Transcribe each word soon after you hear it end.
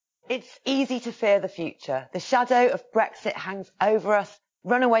It's easy to fear the future. The shadow of Brexit hangs over us.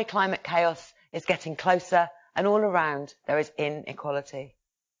 Runaway climate chaos is getting closer, and all around there is inequality.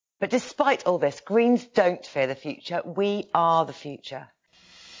 But despite all this, Greens don't fear the future. We are the future.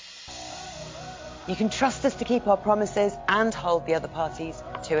 You can trust us to keep our promises and hold the other parties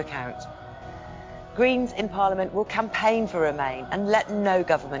to account. Greens in Parliament will campaign for Remain and let no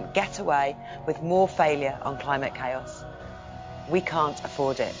government get away with more failure on climate chaos. We can't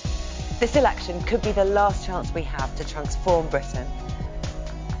afford it. This election could be the last chance we have to transform Britain.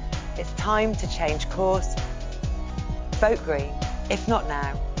 It's time to change course. Vote Green. If not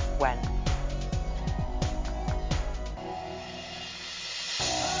now, when?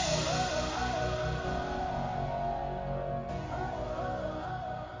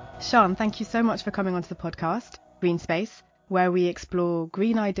 Sian, thank you so much for coming onto the podcast, Green Space, where we explore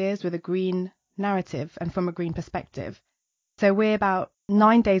green ideas with a green narrative and from a green perspective. So we're about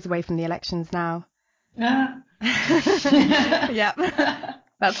 9 days away from the elections now. Yeah. Yeah,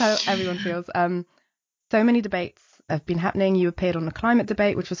 that's how everyone feels. So many debates have been happening. You appeared on the climate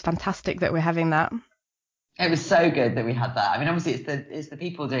debate, which was fantastic that we're having that. It was so good that we had that. I mean, obviously it's the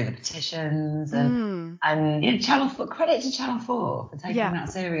people doing the petitions and you know, Channel 4, credit to Channel 4 for taking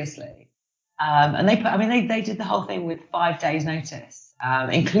that seriously. And they did the whole thing with 5 days notice,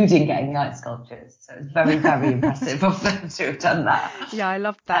 including getting the ice sculptures. So it was very, very impressive of them to have done that. Yeah, I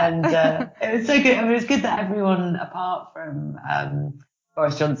loved that. And it was so good. I mean, it was good that everyone apart from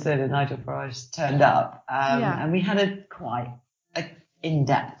Boris Johnson and Nigel Farage turned up. And we had a quite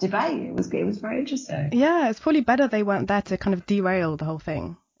in-depth debate. It was very interesting. Yeah, it's probably better they weren't there to kind of derail the whole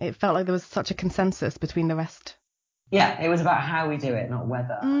thing. It felt like there was such a consensus between the rest. Yeah, it was about how we do it, not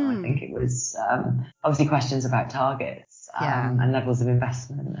whether. I think it was obviously questions about targets and levels of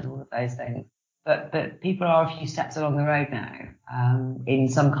investment and all of those things. But people are a few steps along the road now in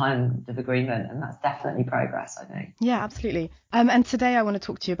some kind of agreement, and that's definitely progress, I think. Yeah, absolutely. And today I want to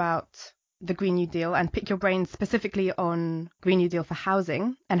talk to you about the Green New Deal and pick your brains specifically on Green New Deal for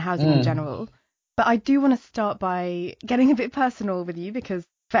housing and housing in general. But I do want to start by getting a bit personal with you, because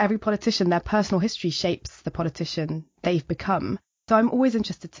for every politician, their personal history shapes the politician they've become. So I'm always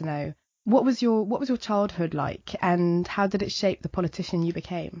interested to know, what was your childhood like, and how did it shape the politician you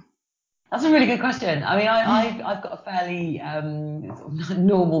became? That's a really good question. I mean, I've got a fairly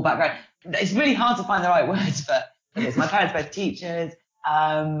normal background. It's really hard to find the right words for this. My parents were both teachers.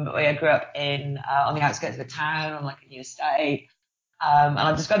 I grew up on the outskirts of a town on like a new estate. And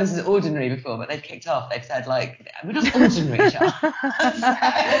I've described this as ordinary before, but they've kicked off. They've said like, we're not ordinary, Sian.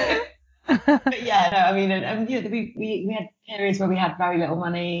 But yeah, no, I mean, and you know, we had periods where we had very little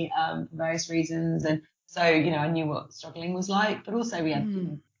money for various reasons, and so you know, I knew what struggling was like. But also, we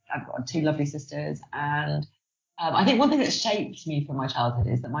had I've got 2 lovely sisters, and I think one thing that shaped me from my childhood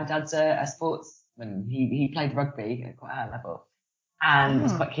is that my dad's a sportsman. He played rugby at quite a high level, and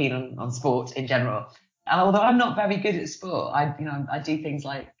was quite keen on sport in general. And although I'm not very good at sport, I do things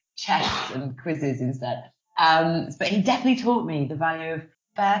like chess and quizzes instead. But he definitely taught me the value of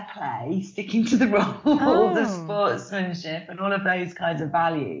fair play, sticking to the rules of sportsmanship, and all of those kinds of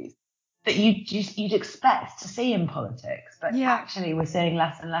values that you'd expect to see in politics, but actually we're seeing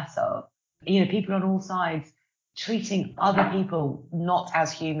less and less of. You know, people on all sides treating other people not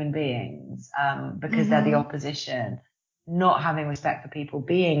as human beings because they're the opposition, not having respect for people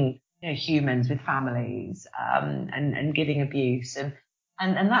being, you know, humans with families, and giving abuse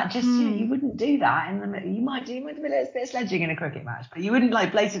and that just, you know, you wouldn't do that you might do a bit of sledging in a cricket match, but you wouldn't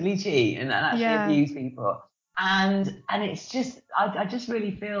like blatantly cheat and actually abuse people. And it's just, I just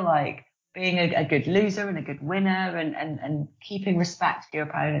really feel like being a good loser and a good winner and keeping respect for your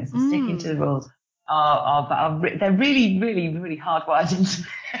opponents and sticking to the rules they're really, really, really hardwired into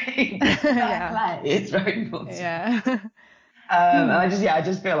me. Play. It's very important. Yeah. I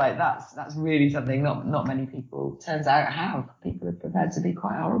just feel like that's really something not many people, turns out, have. People are prepared to be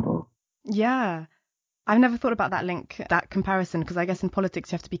quite horrible. Yeah. I've never thought about that link, that comparison, because I guess in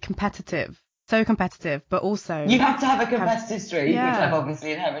politics you have to be competitive. So competitive, but also you have to have a competitive streak, which I've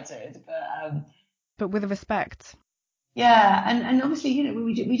obviously inherited, but with respect. Yeah, and obviously, you know,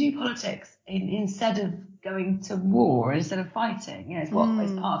 we do politics instead of going to war, instead of fighting. You know, it's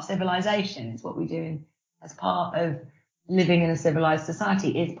it's part of civilization. It's what we do as part of living in a civilized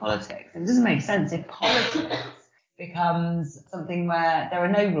society is politics. And it doesn't make sense if politics becomes something where there are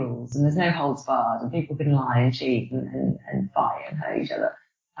no rules and there's no holds barred and people can lie and cheat and fight and hurt each other.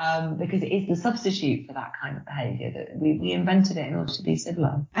 Because it is the substitute for that kind of behaviour that we invented it in order to be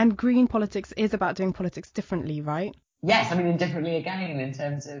civilised. And green politics is about doing politics differently, right? Yes, I mean, differently again in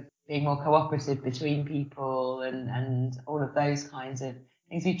terms of being more cooperative between people and all of those kinds of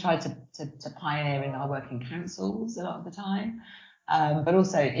things we've tried to pioneer in our work in councils a lot of the time, but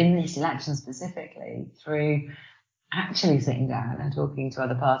also in this election specifically through actually sitting down and talking to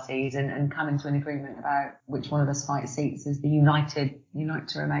other parties and coming to an agreement about which one of us fights seats as the Unite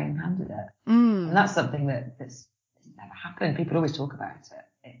to Remain candidate. And that's something that's never happened. People always talk about it.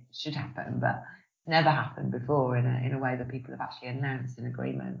 It should happen, but never happened before in a way that people have actually announced an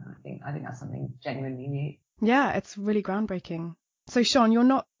agreement. I think that's something genuinely new. Yeah, it's really groundbreaking. So Sean, you're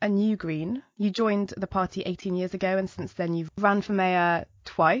not a new Green. You joined the party 18 years ago, and since then you've ran for mayor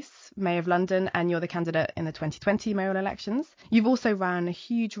twice, Mayor of London, and you're the candidate in the 2020 mayoral elections. You've also ran a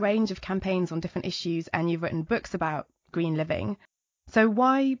huge range of campaigns on different issues, and you've written books about green living. So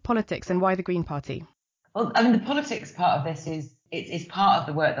why politics and why the Green Party? Well, I mean, the politics part of this is part of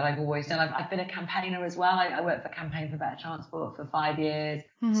the work that I've always done. I've been a campaigner as well. I worked for Campaign for Better Transport for 5 years,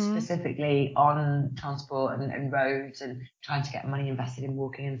 specifically on transport and roads, and trying to get money invested in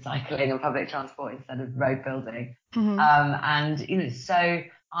walking and cycling and public transport instead of road building. And so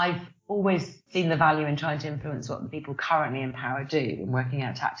I've always seen the value in trying to influence what the people currently in power do and working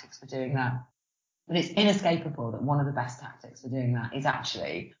out tactics for doing that. But it's inescapable that one of the best tactics for doing that is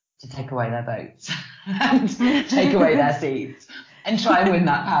actually to take away their votes and take away their seats and try and win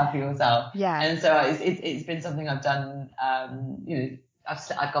that power for yourself. Yeah. And so it's been something I've done.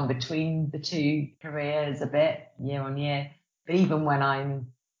 I've gone between the two careers a bit year on year. But even when I'm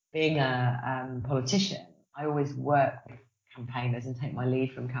being a politician, I always work with campaigners and take my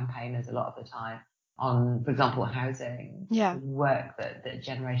lead from campaigners a lot of the time on, for example, housing. Yeah. Work that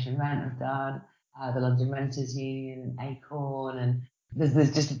Generation Rent have done, the London Renters Union, Acorn, and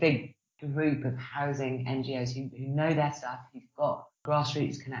there's just a big group of housing NGOs who know their stuff, who've got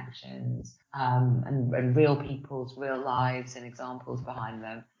grassroots connections, and real people's real lives and examples behind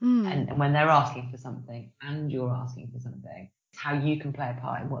them. And when they're asking for something and you're asking for something, it's how you can play a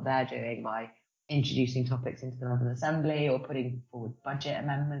part in what they're doing by introducing topics into the London Assembly or putting forward budget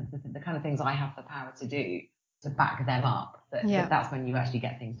amendments, the kind of things I have the power to do to back them up. That's when you actually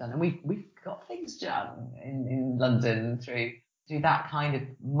get things done. And we've got things done in London through that kind of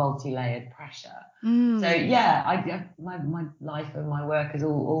multi-layered pressure. So yeah, my life and my work has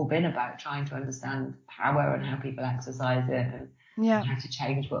all been about trying to understand power and how people exercise it and how to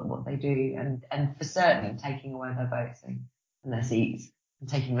change what they do, and for certain taking away their votes and their seats and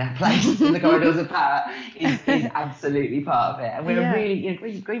taking their place in the corridors of power is absolutely part of it. And we're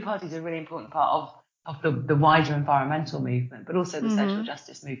really, Green Party is a really important part of the wider environmental movement, but also the social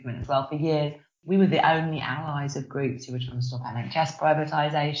justice movement as well. For years, we were the only allies of groups who were trying to stop NHS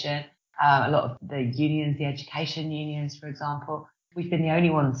privatisation. A lot of the unions, the education unions, for example, we've been the only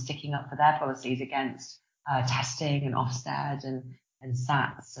ones sticking up for their policies against testing and Ofsted and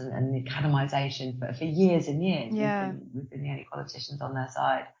SATs and the academisation for years and years. We've been the only politicians on their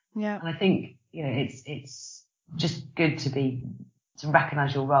side. Yeah. And I think, it's just good to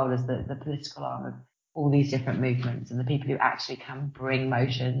recognise your role as the political arm of all these different movements and the people who actually can bring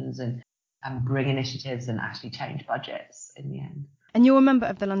motions and bring initiatives and actually change budgets in the end. And you're a member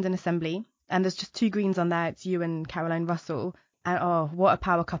of the London Assembly, and there's just two Greens on there. It's you and Caroline Russell. And oh, what a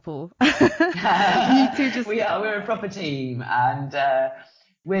power couple. You two just... We're a proper team, and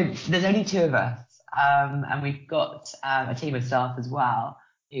there's only two of us. And we've got a team of staff as well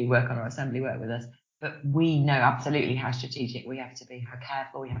who work on our assembly work with us. But we know absolutely how strategic we have to be, how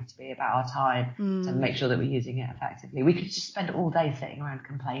careful we have to be about our time to make sure that we're using it effectively. We could just spend all day sitting around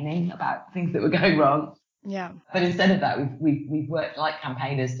complaining about things that were going wrong. Yeah. But instead of that, we've worked like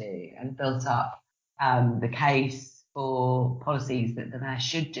campaigners do and built up the case for policies that the mayor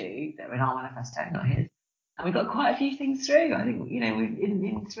should do that are in our manifesto, not his. And we've got quite a few things through. I think,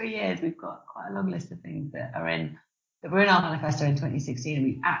 in 3 years, we've got quite a long list of things that were in our manifesto in 2016, and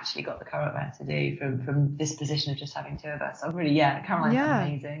we've actually got the current mayor to do from this position of just having two of us. So really, Caroline's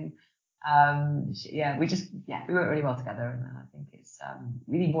amazing. We work really well together, and I think it's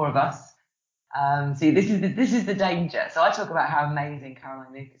really more of us. See, this is the danger. So I talk about how amazing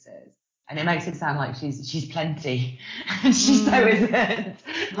Caroline Lucas is, and it makes it sound like she's plenty, and she so isn't.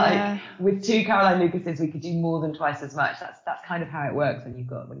 With two Caroline Lucases, we could do more than twice as much. That's kind of how it works when you've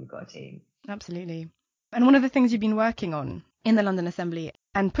got a team. Absolutely. And one of the things you've been working on in the London Assembly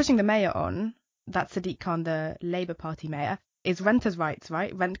and pushing the mayor on, that's Sadiq Khan, the Labour Party mayor, is renters' rights,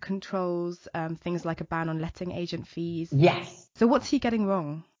 right? Rent controls, things like a ban on letting agent fees. Yes. So what's he getting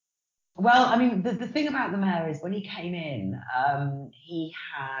wrong? Well, I mean, the thing about the mayor is when he came in, he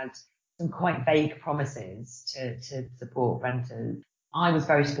had some quite vague promises to support renters. I was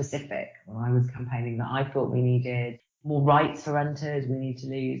very specific when I was campaigning that I thought we needed more rights for renters. We need to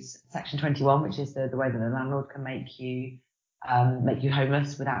lose Section 21, which is the way that the landlord can make you make you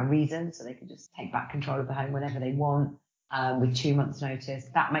homeless without a reason, so they can just take back control of the home whenever they want, with 2 months' notice.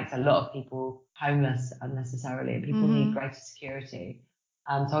 That makes a lot of people homeless unnecessarily, and people need greater security.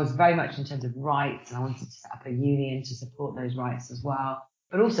 So I was very much in terms of rights, and I wanted to set up a union to support those rights as well,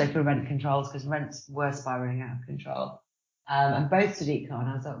 but also for rent controls, because rents were spiralling out of control. And both Sadiq Khan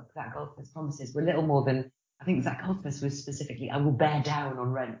and Zach Goldsmith's promises were little more than, I think Zach Goldsmith was specifically, I will bear down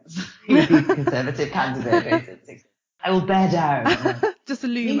on rents. He was the Conservative candidate. I will bear down. Just a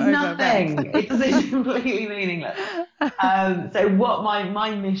loom means over nothing. rent. It's completely meaningless. So what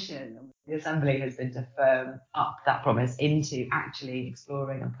my mission of the Assembly has been to firm up that promise into actually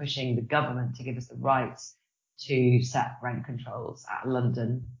exploring and pushing the government to give us the rights to set rent controls at a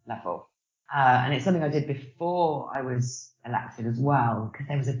London level. And it's something I did before I was elected as well, because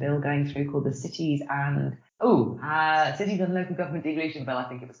there was a bill going through called the Cities and Local Government Devolution Bill, I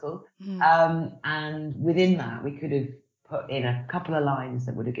think it was called. And within that, we could have put in a couple of lines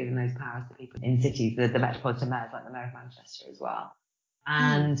that would have given those powers to people in cities, the metropolitan mayors, like the Mayor of Manchester as well.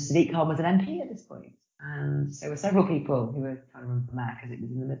 And Sadiq Khan was an MP at this point. And so there were several people who were trying to run for mayor because it was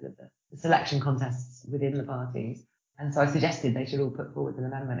in the middle of the selection contests within the parties. And so I suggested they should all put forward an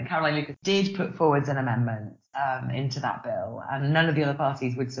amendment. And Caroline Lucas did put forward an amendment into that bill, and none of the other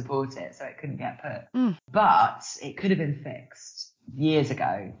parties would support it, so it couldn't get put. But it could have been fixed years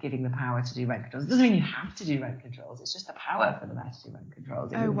ago, giving the power to do rent controls. It doesn't mean you have to do rent controls. It's just a power for the mayor to do rent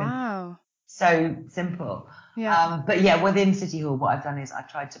controls. Oh, wow. So simple. Yeah. But yeah, within City Hall, what I've done is I've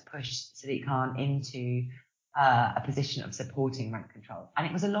tried to push Sadiq Khan into a position of supporting rent control. And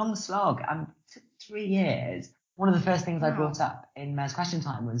it was a long slog. It took 3 years. One of the first things I brought up in Mayor's Question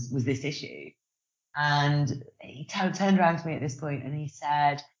Time was this issue. And he turned around to me at this point and he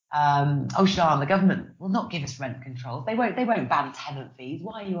said, Sian, the government will not give us rent controls. They won't ban tenant fees.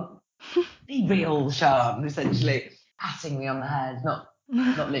 Why are you be real, Sian, essentially patting me on the head, not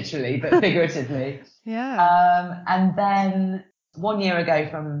literally, but figuratively. Yeah. And then 1 year ago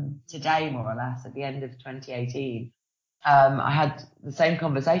from today, more or less, at the end of 2018, I had the same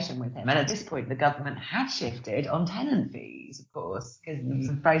conversation with him. And at this point, the government had shifted on tenant fees, of course, because there was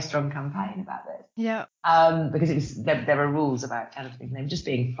a very strong campaign about this. Yeah. Because there were rules about tenant fees and they were just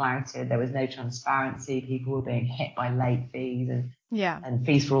being flouted. There was no transparency. People were being hit by late fees and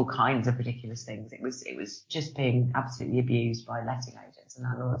fees for all kinds of ridiculous things. It was just being absolutely abused by letting agents and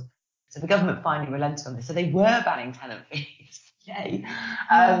landlords. So the government finally relented on this. So they were banning tenant fees. Yay.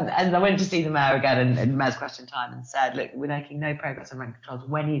 And I went to see the mayor again in Mayor's Question Time and said, look, we're making no progress on rent controls.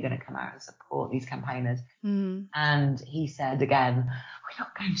 When are you going to come out and support these campaigners? And he said again, we're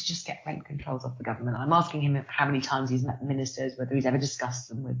not going to just get rent controls off the government. I'm asking him how many times he's met ministers, whether he's ever discussed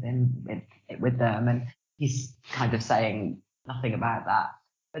them with them. And he's kind of saying nothing about that.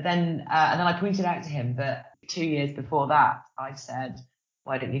 But then, and then I pointed out to him that 2 years before that, I'd said,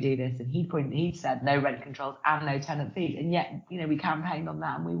 why don't you do this? And he said no rent controls and no tenant fees. And yet, we campaigned on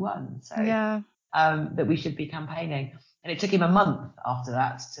that and we won. So, that we should be campaigning. And it took him a month after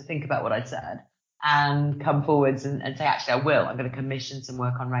that to think about what I'd said and come forwards and say, actually, I'm going to commission some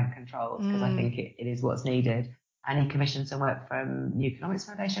work on rent controls because I think it is what's needed. And he commissioned some work from New Economics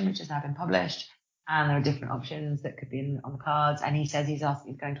Foundation, which has now been published. And there are different options that could be on the cards. And he says he's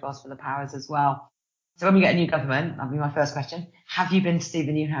going to ask for the powers as well. So when we get a new government, that'll be my first question. Have you been to see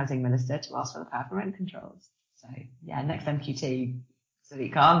the new housing minister to ask for the power for rent controls? So yeah, next MQT,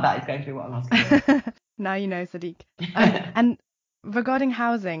 Sadiq Khan, that is going to be what I'm asking for. Now you know, Sadiq. And regarding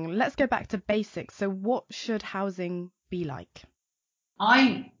housing, let's go back to basics. So what should housing be like?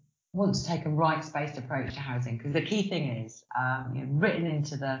 I want to take a rights-based approach to housing because the key thing is, written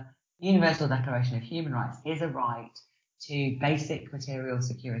into the Universal Declaration of Human Rights is a right to basic material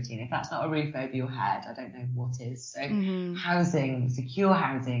security. And if that's not a roof over your head, I don't know what is. So housing, secure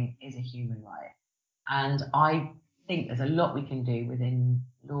housing is a human right. And I think there's a lot we can do within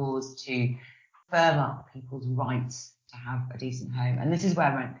laws to firm up people's rights to have a decent home. And this is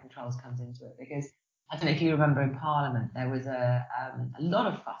where rent controls comes into it, because I don't know if you remember in Parliament, there was a lot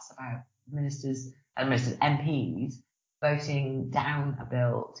of fuss about ministers and MPs voting down a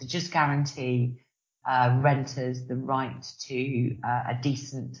bill to just guarantee renters the right to a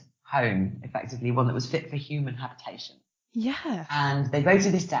decent home, effectively one that was fit for human habitation. Yeah. And they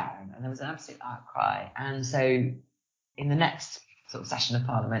voted this down and there was an absolute outcry. And so in the next sort of session of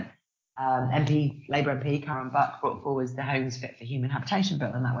Parliament, Labour MP Karen Buck brought forward the Homes Fit for Human Habitation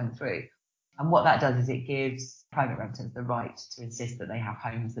bill and that went through. And what that does is it gives private renters the right to insist that they have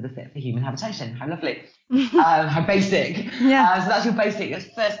homes that are fit for human habitation. How lovely. How basic. Yeah. So that's your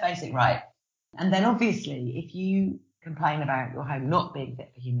first basic right. And then obviously, if you complain about your home not being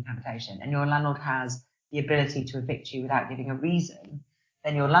fit for human habitation and your landlord has the ability to evict you without giving a reason,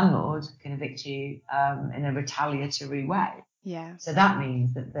 then your landlord can evict you in a retaliatory way. Yeah. So that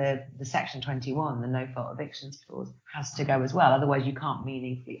means that the Section 21, the no fault evictions clause, has to go as well. Otherwise, you can't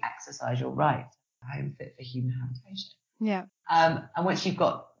meaningfully exercise your right to a home fit for human habitation. Yeah. And once you've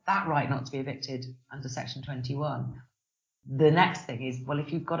got that right not to be evicted under Section 21, the next thing is, well,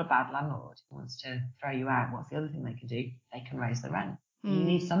 if you've got a bad landlord who wants to throw you out, what's the other thing they can do? They can raise the rent. You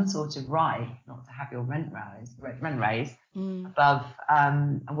need some sort of right not to have your rent raised above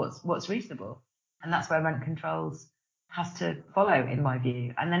what's reasonable. And that's where rent controls has to follow, in my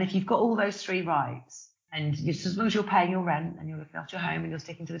view. And then if you've got all those three rights, and as long as you're paying your rent and you're looking after your home and you're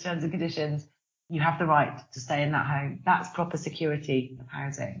sticking to the terms and conditions, you have the right to stay in that home. That's proper security of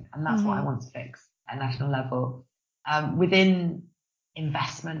housing. And that's what I want to fix at national level. Within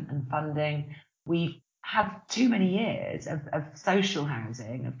investment and funding, we've had too many years of social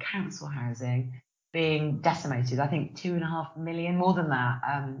housing, of council housing being decimated. I think 2.5 million, more than that,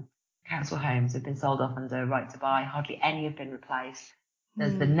 council homes have been sold off under right to buy. Hardly any have been replaced.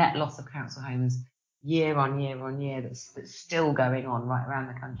 There's the net loss of council homes year on year on year that's still going on right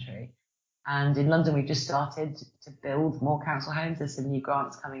around the country. And in London, we've just started to build more council homes. There's some new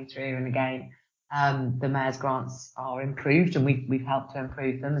grants coming through, and again, the mayor's grants are improved, and we've helped to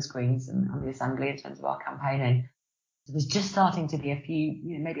improve them as Greens and the Assembly in terms of our campaigning. So there's just starting to be a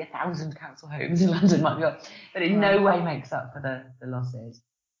few, maybe 1,000 council homes in London, might be, but in no way makes up for the losses.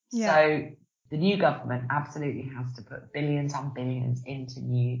 Yeah. So the new government absolutely has to put billions and billions into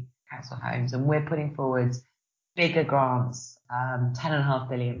new council homes, and we're putting forward bigger grants, £10.5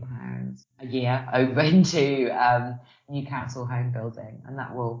 billion a year over into new council home building, and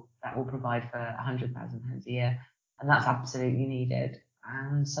that will provide for 100,000 homes a year, and that's absolutely needed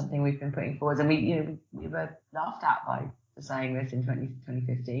and something we've been putting forward. And we were laughed at for saying this in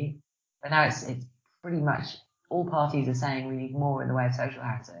 2015, but now it's pretty much all parties are saying we need more in the way of social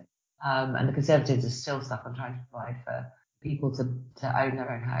housing, and the Conservatives are still stuck on trying to provide for people to own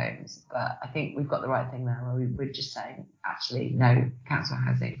their own homes. But I think we've got the right thing there, where we're just saying, actually, no, council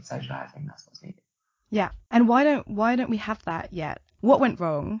housing, social housing, that's what's needed. Yeah. And why don't we have that yet? What went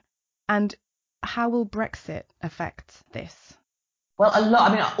wrong? And how will Brexit affect this? Well,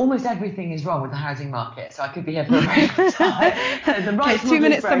 almost everything is wrong with the housing market, so I could be here for a very long time. The rights 2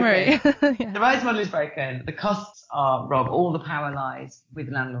 minute summary. The rights model is broken. The costs are wrong. All the power lies with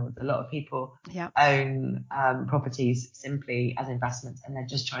landlords. A lot of people own properties simply as investments, and they're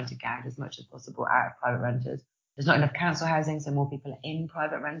just trying to gouge as much as possible out of private renters. There's not enough council housing, so more people are in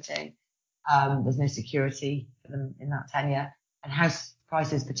private renting. There's no security for them in that tenure. And house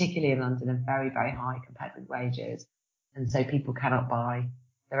prices, particularly in London, are very, very high compared with wages. And so people cannot buy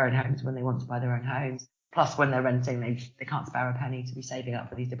their own homes when they want to buy their own homes. Plus, when they're renting, they can't spare a penny to be saving up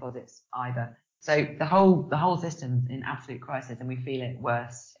for these deposits either. So the whole system's in absolute crisis, and we feel it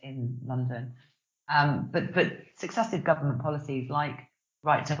worse in London. But successive government policies like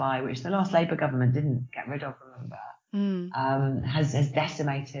right to buy, which the last Labour government didn't get rid of, remember, has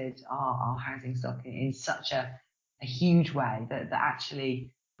decimated our housing stock in such a huge way that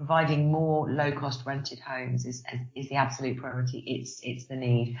actually providing more low-cost rented homes is the absolute priority. It's the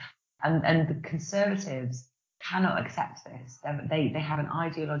need, and the Conservatives cannot accept this. They have an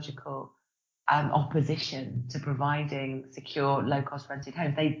ideological opposition to providing secure, low-cost rented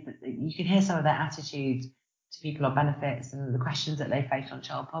homes. You can hear some of their attitudes to people on benefits and the questions that they face on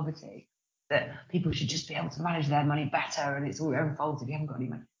child poverty, that people should just be able to manage their money better, and it's all your own fault if you haven't got any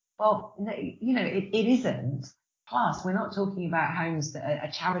money. Well, it isn't. Plus, we're not talking about homes that are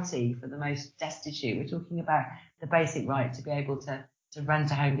a charity for the most destitute. We're talking about the basic right to be able to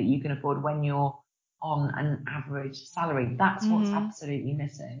rent a home that you can afford when you're on an average salary. That's what's absolutely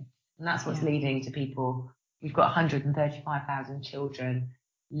missing. And that's what's leading to people. We've got 135,000 children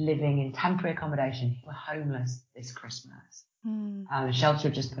living in temporary accommodation who are homeless this Christmas. Shelter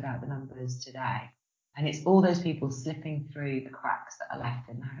just put out the numbers today. And it's all those people slipping through the cracks that are left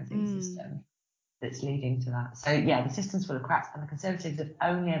in the housing system that's leading to that. So yeah, the system's full of cracks, and the Conservatives have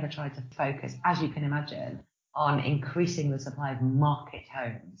only ever tried to focus, as you can imagine, on increasing the supply of market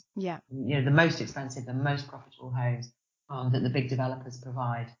homes. Yeah. The most expensive, the most profitable homes that the big developers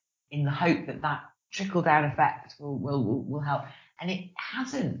provide, in the hope that trickle-down effect will help. And it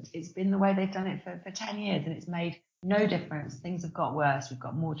hasn't. It's been the way they've done it for 10 years, and it's made no difference. Things have got worse. We've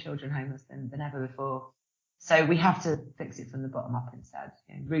got more children homeless than ever before. So we have to fix it from the bottom up instead.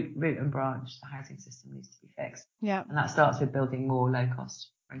 Root and branch, the housing system needs to be fixed. Yeah. And that starts with building more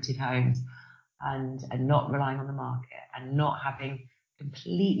low-cost rented homes and not relying on the market, and not having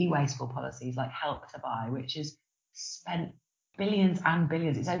completely wasteful policies like Help to Buy, which has spent billions and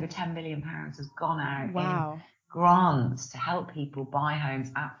billions. It's over £10 billion has gone out in grants to help people buy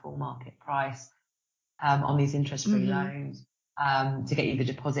homes at full market price on these interest-free loans to get you the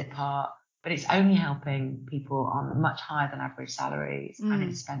deposit part. But it's only helping people on much higher than average salaries, and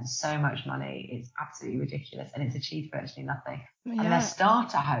it's spent so much money. It's absolutely ridiculous, and it's achieved virtually nothing. Yeah. And their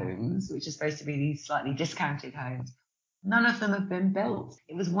starter homes, which are supposed to be these slightly discounted homes, none of them have been built.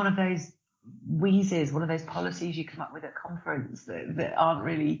 It was one of those wheezes, one of those policies you come up with at conference that aren't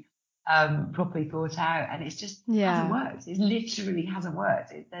really properly thought out, and it's just hasn't worked. It literally hasn't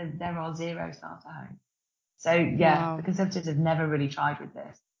worked. There are 0 starter homes. So the Conservatives have never really tried with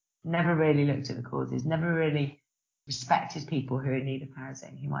this, never really looked at the causes, never really respected people who are in need of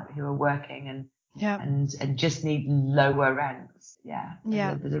housing, who are working and just need lower rents.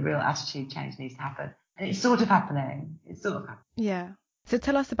 There's a real attitude change needs to happen, and it's sort of happening. Yeah. So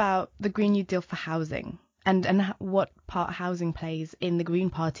tell us about the Green New Deal for housing and what part housing plays in the Green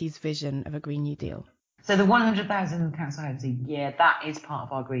Party's vision of a Green New Deal. So the 100,000 council homes a year, that is part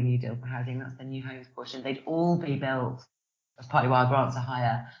of our Green New Deal for housing. That's the new homes portion. They'd all be built, that's partly why our grants are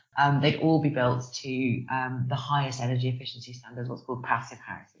higher, they'd all be built to the highest energy efficiency standards, what's called passive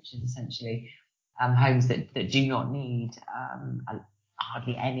house, which is essentially homes that do not need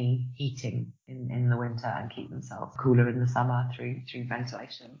hardly any heating in the winter and keep themselves cooler in the summer through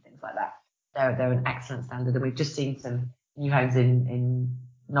ventilation and things like that. They're an excellent standard, and we've just seen some new homes in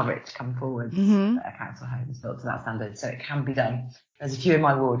Norwich come forward that are council homes built to that standard, so it can be done. There's a few in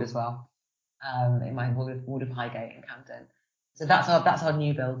my ward as well, in my ward of Highgate in Camden. So that's our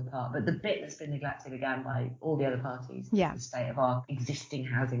new build part. But the bit that's been neglected again by all the other parties is the state of our existing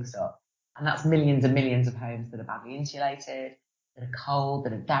housing stock, and that's millions and millions of homes that are badly insulated, that are cold,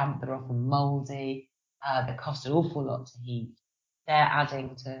 that are damp, that are often mouldy, that cost an awful lot to heat. They're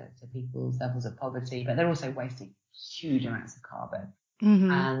adding to people's levels of poverty, but they're also wasting huge amounts of carbon.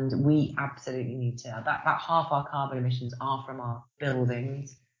 And we absolutely need to. About half our carbon emissions are from our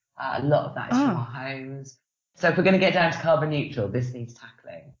buildings. A lot of that is from our homes. So if we're going to get down to carbon neutral, this needs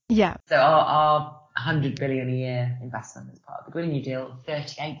tackling. Yeah. So our 100 billion a year investment as part of the Green New Deal,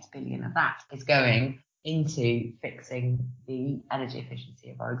 38 billion of that is going into fixing the energy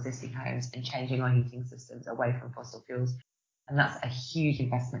efficiency of our existing homes and changing our heating systems away from fossil fuels. And that's a huge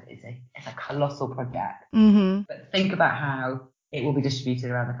investment. It's a colossal project. But think about how it will be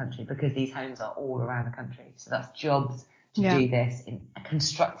distributed around the country, because these homes are all around the country. So that's jobs to do this in a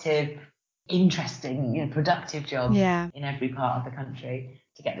constructive, interesting, productive job in every part of the country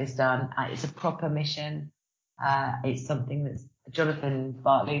to get this done. It's a proper mission. It's something that's Jonathan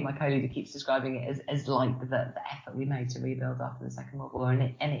Bartley, my co-leader, keeps describing it as like the effort we made to rebuild after the Second World War,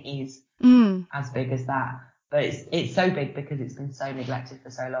 and it is as big as that. But it's so big because it's been so neglected for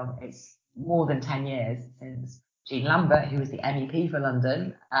so long. It's more than 10 years since Jean Lambert, who was the MEP for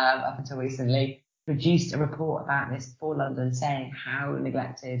London up until recently, produced a report about this for London, saying how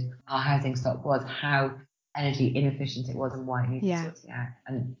neglected our housing stock was, how energy inefficient it was, and why it needed sorting out.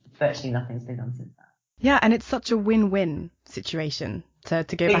 And virtually nothing's been done since that. Yeah, and it's such a win-win situation to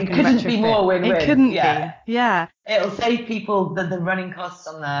go back and retrofit. It couldn't be more win-win. It couldn't be. Yeah. It'll save people the running costs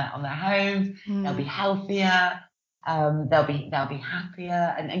on their homes. They'll be healthier. They'll be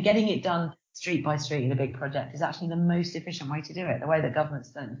happier. And getting it done street by street in a big project is actually the most efficient way to do it. The way that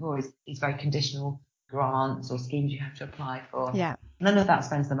government's done it before is very conditional grants or schemes you have to apply for. Yeah. None of that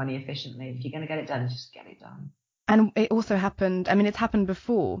spends the money efficiently. If you're going to get it done, just get it done. And it also happened, it's happened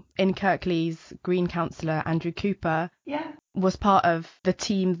before. In Kirklees, Green councillor Andrew Cooper was part of the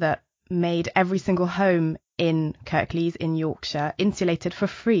team that made every single home in Kirklees in Yorkshire insulated for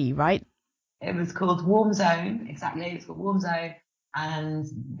free, right? It was called Warm Zone, exactly. It's called Warm Zone. And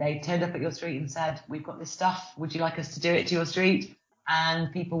they turned up at your street and said, we've got this stuff. Would you like us to do it to your street?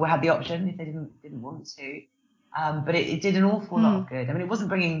 And people had the option if they didn't want to. But it did an awful lot of good. It wasn't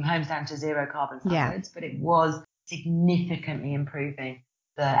bringing homes down to 0 carbon standards, but it was significantly improving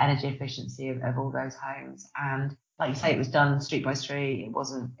the energy efficiency of all those homes. And like you say, it was done street by street. It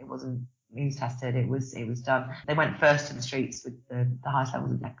wasn't means tested. It was done. They went first to the streets with the highest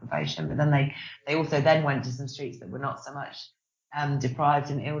levels of deprivation, but then they also then went to some streets that were not so much deprived,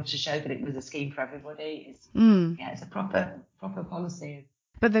 in order to show that it was a scheme for everybody. It's a proper policy.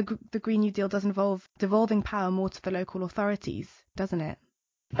 But the Green New Deal does involve devolving power more to the local authorities, doesn't it?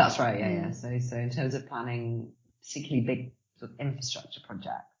 That's right. Yeah. So in terms of planning, particularly big sort of infrastructure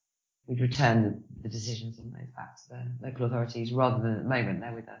projects, we'd return the decisions on those back to the local authorities, rather than at the moment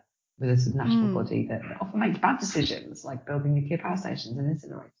they're with a sort of national body that often makes bad decisions, like building nuclear power stations and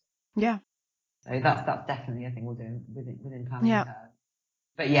incinerators. Yeah. So that's definitely a thing we'll do within planning. Yeah.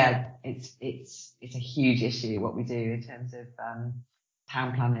 But yeah, it's a huge issue what we do in terms of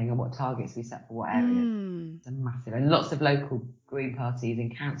town planning and what targets we set for what areas. It's a massive, and lots of local green parties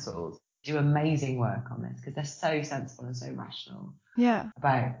and councils do amazing work on this because they're so sensible and so rational. Yeah.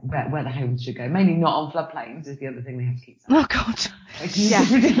 About where the homes should go. Mainly not on floodplains is the other thing they have to keep saying. Oh God. Which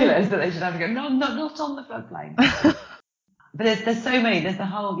is ridiculous that they should have to go, no, not on the floodplain. But there's so many, there's the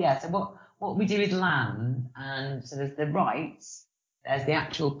whole, so what we do with land, and so there's the rights, there's the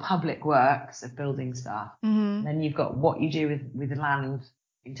actual public works of building stuff, and then you've got what you do with the land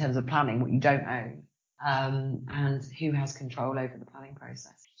in terms of planning, what you don't own, and who has control over the planning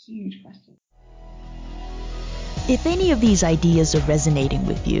process. Huge question. If any of these ideas are resonating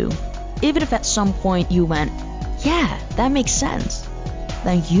with you, even if at some point you went, yeah, that makes sense,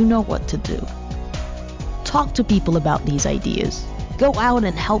 then you know what to do. Talk to people about these ideas. Go out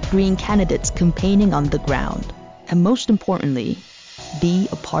and help green candidates campaigning on the ground. And most importantly, be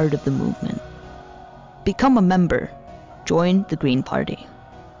a part of the movement. Become a member. Join the Green Party.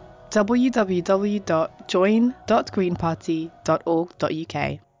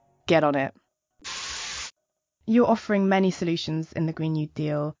 www.join.greenparty.org.uk. Get on it. You're offering many solutions in the Green New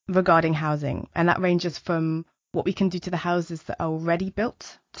Deal regarding housing, and that ranges from what we can do to the houses that are already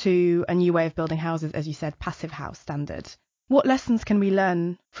built to a new way of building houses, as you said, passive house standard. What lessons can we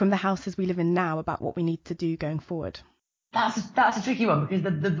learn from the houses we live in now about what we need to do going forward? That's a tricky one because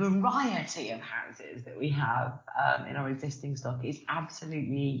the variety of houses that we have in our existing stock is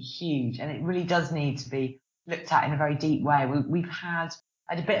absolutely huge, and it really does need to be looked at in a very deep way. I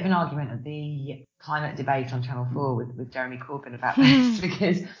had a bit of an argument at the climate debate on Channel 4 with Jeremy Corbyn about this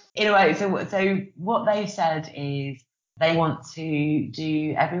because, in a way, so what they've said is they want to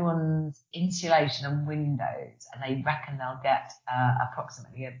do everyone's insulation and windows, and they reckon they'll get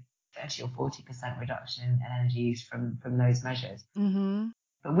approximately a 30 or 40% reduction in energy use from those measures. Mm-hmm.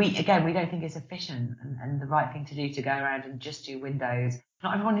 But we don't think it's efficient and the right thing to do to go around and just do windows.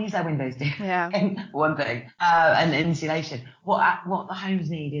 Not everyone needs their windows, do one thing. And insulation. What the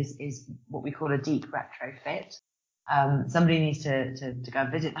homes need is what we call a deep retrofit. Somebody needs to go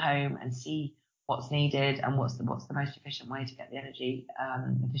and visit the home and see what's needed and what's the most efficient way to get the energy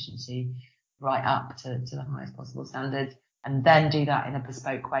efficiency right up to the highest possible standards, and then do that in a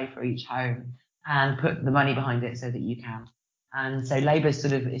bespoke way for each home and put the money behind it so that you can. And so Labour's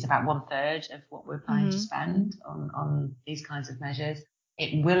it's about 1/3 of what we're planning to spend on these kinds of measures.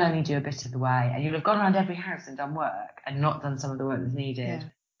 It will only do a bit of the way, and you'll have gone around every house and done work and not done some of the work that's needed. Yeah.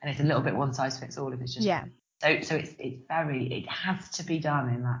 And it's a little bit one size fits all if it's just so it has to be done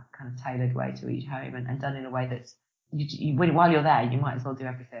in that kind of tailored way to each home and done in a way that's while you're there, you might as well do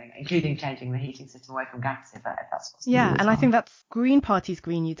everything, including changing the heating system away from gas if that's possible. Yeah, and I think that's Green Party's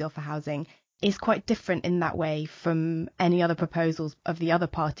Green New Deal for housing is quite different in that way from any other proposals of the other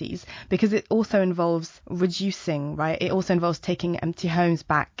parties, because it also involves reducing, right? It also involves taking empty homes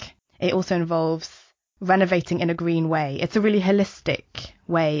back. It also involves renovating in a green way. It's a really holistic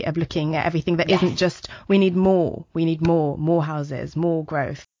way of looking at everything that isn't just we need more houses, more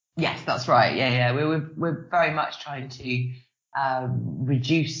growth. Yes, that's right. Yeah. We're very much trying to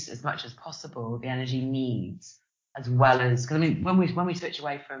reduce as much as possible the energy needs, as well as, because I mean, when we switch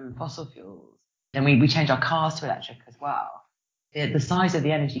away from fossil fuels, then we change our cars to electric as well. The size of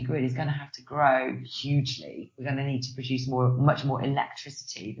the energy grid is going to have to grow hugely. We're going to need to produce much more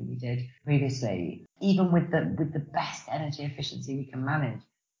electricity than we did previously. Even with the best energy efficiency we can manage,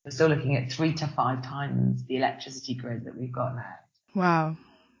 we're still looking at 3 to 5 times the electricity grid that we've got now. Wow.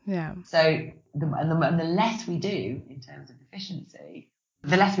 Yeah. So the less we do in terms of efficiency,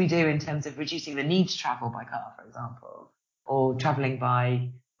 the less we do in terms of reducing the need to travel by car, for example, or travelling by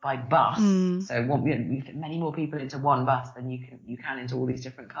bus. So you fit many more people into one bus than you can into all these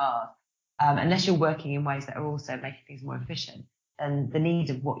different cars. Unless you're working in ways that are also making things more efficient, then the need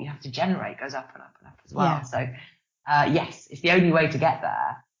of what you have to generate goes up and up and up as well. Yeah. So yes, it's the only way to get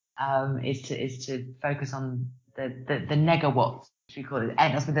there is to focus on the negawatts. We call it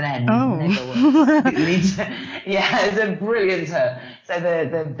N, that's with an N. Oh. Megawatts. It's a brilliant term. So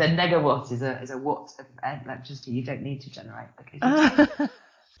the negawatt is a watt of electricity you don't need to generate.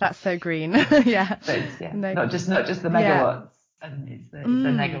 That's so green. Yeah. So it's, not just the megawatts, and it's the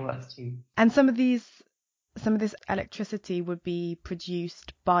negawatts too. And some of this electricity would be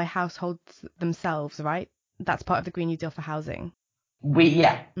produced by households themselves, right? That's part of the Green New Deal for housing.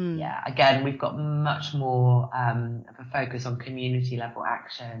 Again, we've got much more of a focus on community level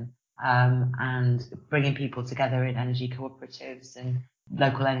action and bringing people together in energy cooperatives and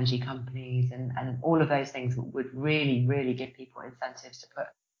local energy companies and all of those things would really, really give people incentives to put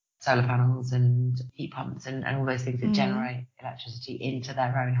solar panels and heat pumps and all those things that generate electricity into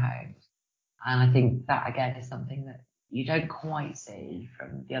their own homes. And I think that, again, is something that you don't quite see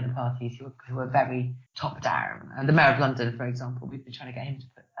from the other parties who are very top down. And the Mayor of London, for example, we've been trying to get him to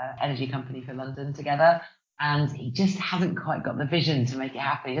put an energy company for London together. And he just hasn't quite got the vision to make it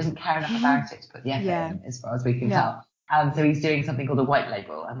happen. He doesn't care enough about it to put the effort in, as far as we can tell. So he's doing something called a white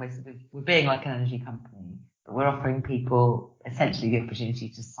label, and we're being like an energy company, but we're offering people essentially the opportunity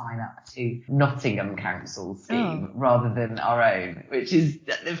to sign up to Nottingham Council's scheme rather than our own, which is,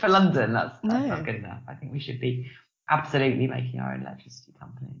 for London, that's not good enough. I think we should be absolutely making our own electricity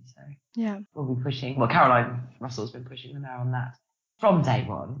company. So we'll be pushing. Well, Caroline Russell's been pushing the Mayor on that from day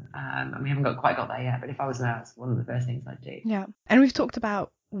one, and we haven't quite got there yet. But if I was Mayor, it's one of the first things I'd do. Yeah, and we've talked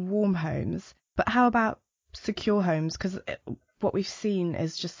about warm homes, but how about secure homes? Because what we've seen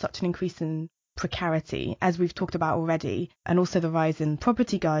is just such an increase in precarity, as we've talked about already, and also the rise in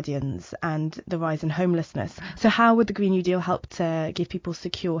property guardians and the rise in homelessness. So how would the Green New Deal help to give people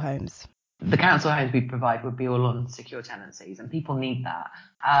secure homes? The council homes we provide would be all on secure tenancies, and people need that.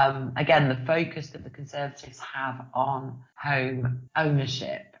 Again, the focus that the Conservatives have on home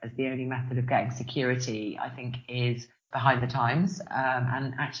ownership as the only method of getting security, I think, is behind the times.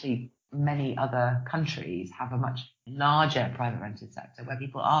 And actually, many other countries have a much larger private rented sector where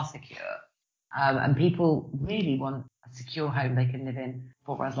people are secure. And people really want a secure home they can live in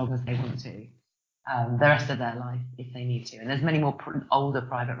for as long as they want to. The rest of their life if they need to. And there's many more older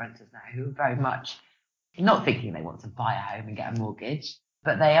private renters now who are very much not thinking they want to buy a home and get a mortgage,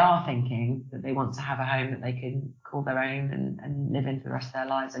 but they are thinking that they want to have a home that they can call their own and live in for the rest of their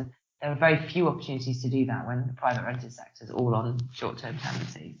lives. And there are very few opportunities to do that when the private rented sector is all on short-term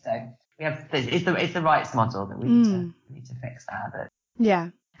tenancies. So we have it's the rights model that we need to fix that. Yeah.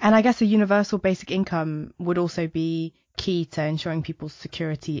 And I guess a universal basic income would also be key to ensuring people's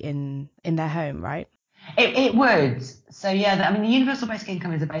security in their home, right? It would. So, the universal basic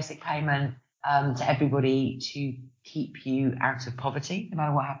income is a basic payment to everybody to keep you out of poverty, no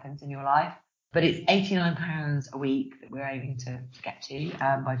matter what happens in your life. But it's £89 a week that we're aiming to get to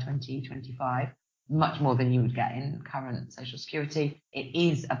by 2025, much more than you would get in current social security. It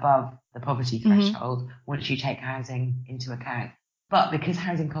is above the poverty threshold once you take housing into account. But because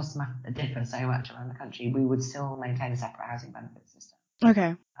housing costs differ so much around the country, we would still maintain a separate housing benefit system.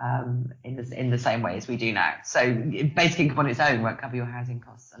 Okay. In the same way as we do now. So basic income on its own won't cover your housing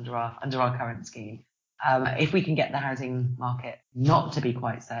costs under our current scheme. If we can get the housing market not to be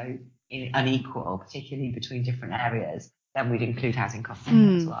quite so unequal, particularly between different areas, then we'd include housing costs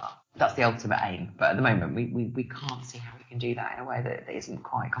in it as well. That's the ultimate aim. But at the moment, we can't see how we can do that in a way that isn't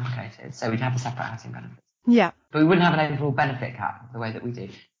quite complicated. So we'd have a separate housing benefit. Yeah. But we wouldn't have an overall benefit cap the way that we do.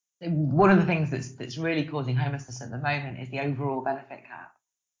 One of the things that's really causing homelessness at the moment is the overall benefit cap.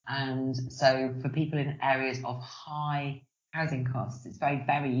 And so for people in areas of high housing costs, it's very,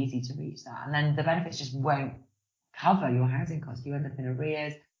 very easy to reach that. And then the benefits just won't cover your housing costs. You end up in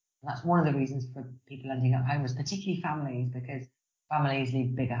arrears. And that's one of the reasons for people ending up homeless, particularly families, because families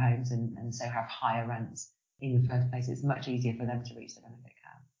need bigger homes and so have higher rents in the first place. It's much easier for them to reach the benefit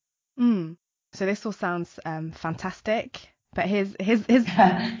cap. So this all sounds fantastic, but here's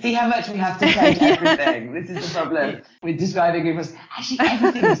see how much we have to change everything. This is the problem with describing it as actually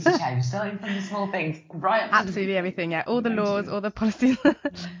everything needs to change, starting from the small things right up to absolutely everything. Yeah, all the laws, all the policies.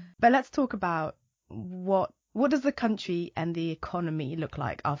 But let's talk about what does the country and the economy look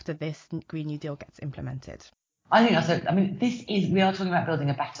like after this Green New Deal gets implemented? I think we are talking about building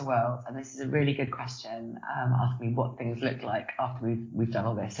a better world, and this is a really good question. Asking me what things look like after we've done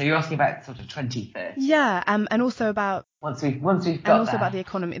all this. So you're asking about sort of 2030. Yeah, and also about once we've got and also there. about the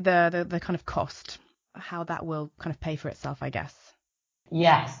economy, the kind of cost, how that will kind of pay for itself, I guess.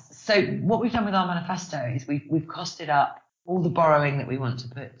 Yes. So what we've done with our manifesto is we've costed up all the borrowing that we want to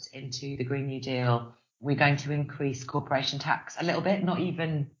put into the Green New Deal. We're going to increase corporation tax a little bit, not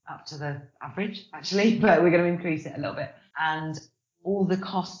even up to the average, actually, but we're going to increase it a little bit. And all the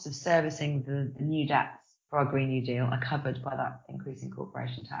costs of servicing the new debts for our Green New Deal are covered by that increase in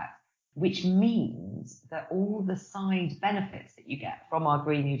corporation tax, which means that all the side benefits that you get from our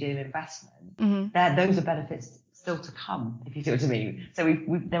Green New Deal investment, those are benefits still to come, if you see what I mean. So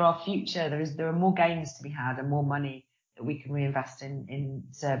there are more gains to be had and more money that we can reinvest in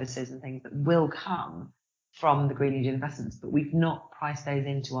services and things that will come from the Green New Deal investments, but we've not priced those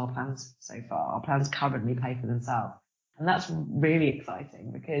into our plans so far. Our plans currently pay for themselves. And that's really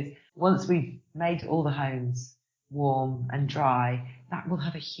exciting because once we've made all the homes warm and dry, that will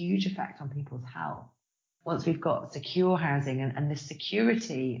have a huge effect on people's health. Once we've got secure housing and the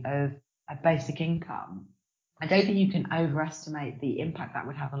security of a basic income I don't think you can overestimate the impact that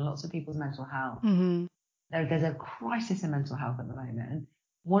would have on lots of people's mental health. Mm-hmm. There's a crisis in mental health at the moment. And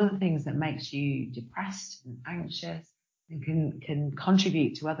one of the things that makes you depressed and anxious and can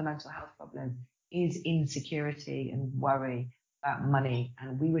contribute to other mental health problems is insecurity and worry about money.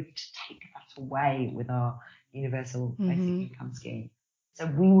 And we would take that away with our universal basic income scheme. So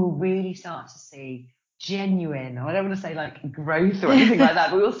we will really start to see genuine, I don't want to say like growth or anything like that,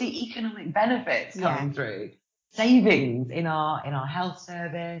 but we'll see economic benefits coming through. Savings in our health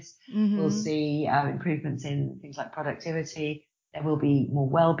service. We'll see improvements in things like productivity. There will be more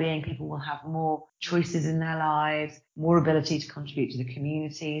well-being. People will have more choices in their lives, more ability to contribute to the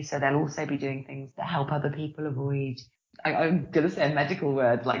community. So they'll also be doing things that help other people avoid, I'm going to say a medical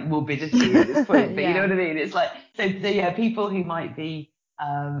word, like morbidity at this point, but you know what I mean? It's like, so people who might be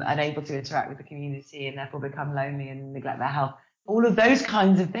unable to interact with the community and therefore become lonely and neglect their health. All of those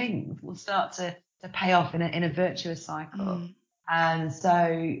kinds of things will start to pay off in a virtuous cycle. And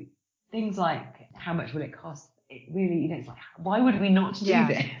so things like how much will it cost? It really, it's like, why would we not do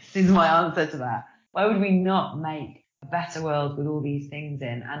this is my answer to that. Why would we not make a better world with all these things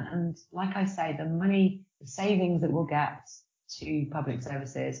in? And like I say, the savings that we'll get to public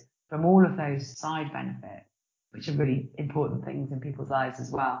services from all of those side benefits, which are really important things in people's lives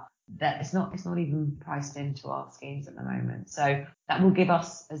as well, that it's not even priced into our schemes at the moment. So that will give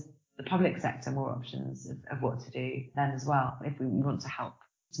us as the public sector more options of what to do then as well, if we want to help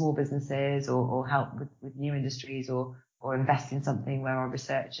small businesses or help with new industries or invest in something where our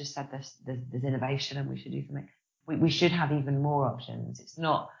research has said there's innovation and we should do something. We should have even more options. It's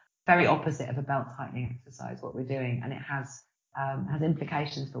not very opposite of a belt tightening exercise what we're doing, and it has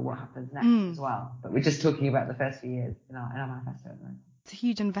implications for what happens next as well. But we're just talking about the first few years in our manifesto at the moment. It's a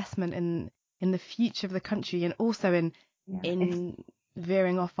huge investment in the future of the country and also in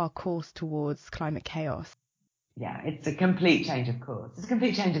veering off our course towards climate chaos. Yeah, it's a complete change of course. It's a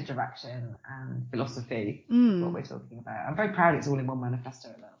complete change of direction and philosophy is what we're talking about. I'm very proud it's all in one manifesto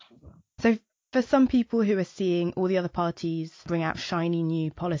at that as well. So for some people who are seeing all the other parties bring out shiny new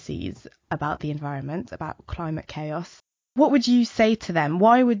policies about the environment, about climate chaos, what would you say to them?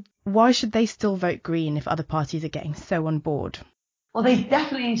 Why should they still vote Green if other parties are getting so on board? Well, they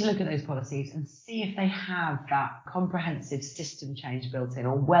definitely need to look at those policies and see if they have that comprehensive system change built in,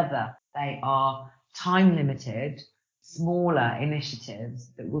 or whether they are time limited, smaller initiatives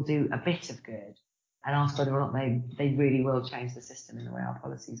that will do a bit of good, and ask whether or not they really will change the system in the way our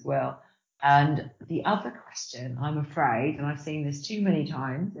policies will. And the other question, I'm afraid, and I've seen this too many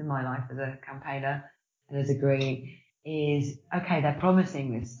times in my life as a campaigner and as a Green, is, okay, they're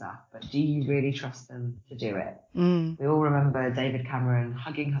promising this stuff, but do you really trust them to do it? We all remember David Cameron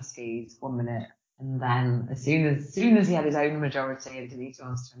hugging Huskies 1 minute, and then as soon as he had his own majority and didn't need to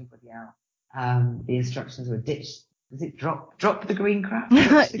answer to anybody else, the instructions were ditched. Was it drop the green crap?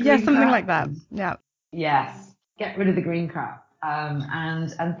 Yeah, something like that. Yeah. Yes, get rid of the green crap.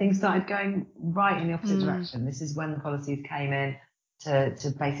 And things started going right in the opposite direction. This is when the policies came in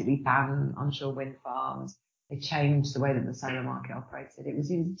to basically ban onshore wind farms. They changed the way that the solar market operated. It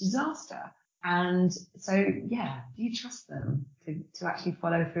was a disaster. And so, do you trust them to actually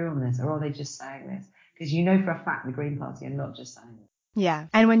follow through on this, or are they just saying this? Because you know for a fact the Green Party are not just saying it. Yeah.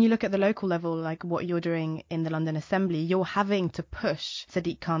 And when you look at the local level, like what you're doing in the London Assembly, you're having to push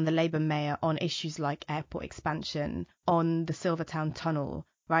Sadiq Khan, the Labour mayor, on issues like airport expansion, on the Silvertown Tunnel,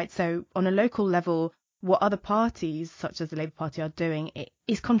 right? So on a local level, what other parties, such as the Labour Party, are doing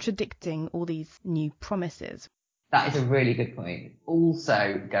is contradicting all these new promises. That is a really good point.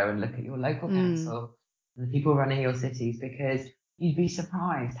 Also, go and look at your local council and the people running your cities, because you'd be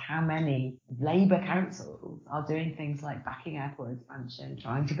surprised how many Labour councils are doing things like backing airport expansion,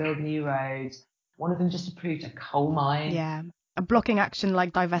 trying to build new roads. One of them just approved a coal mine. Yeah, a blocking action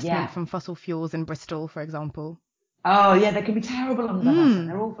like divestment from fossil fuels in Bristol, for example. Oh, yeah, they can be terrible on divestment.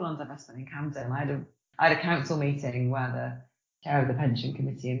 They're awful on divestment in Camden. I had a council meeting where the chair of the pension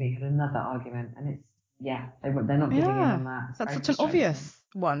committee and me had another argument, and they're not giving in on that. That's such an obvious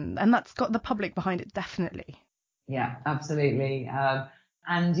one, and that's got the public behind it, definitely. Yeah, absolutely.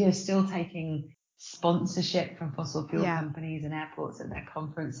 And still taking sponsorship from fossil fuel companies and airports at their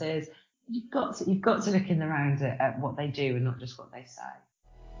conferences. You've got to look in the round at what they do and not just what they say.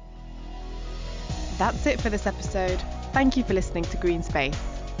 That's it for this episode. Thank you for listening to Green Space.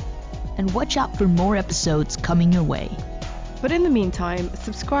 And watch out for more episodes coming your way. But in the meantime,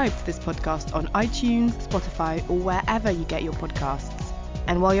 subscribe to this podcast on iTunes, Spotify, or wherever you get your podcasts.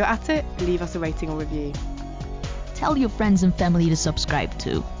 And while you're at it, leave us a rating or review. Tell your friends and family to subscribe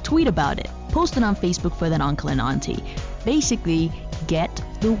too. Tweet about it. Post it on Facebook for that uncle and auntie. Basically, get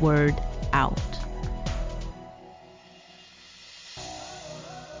the word out.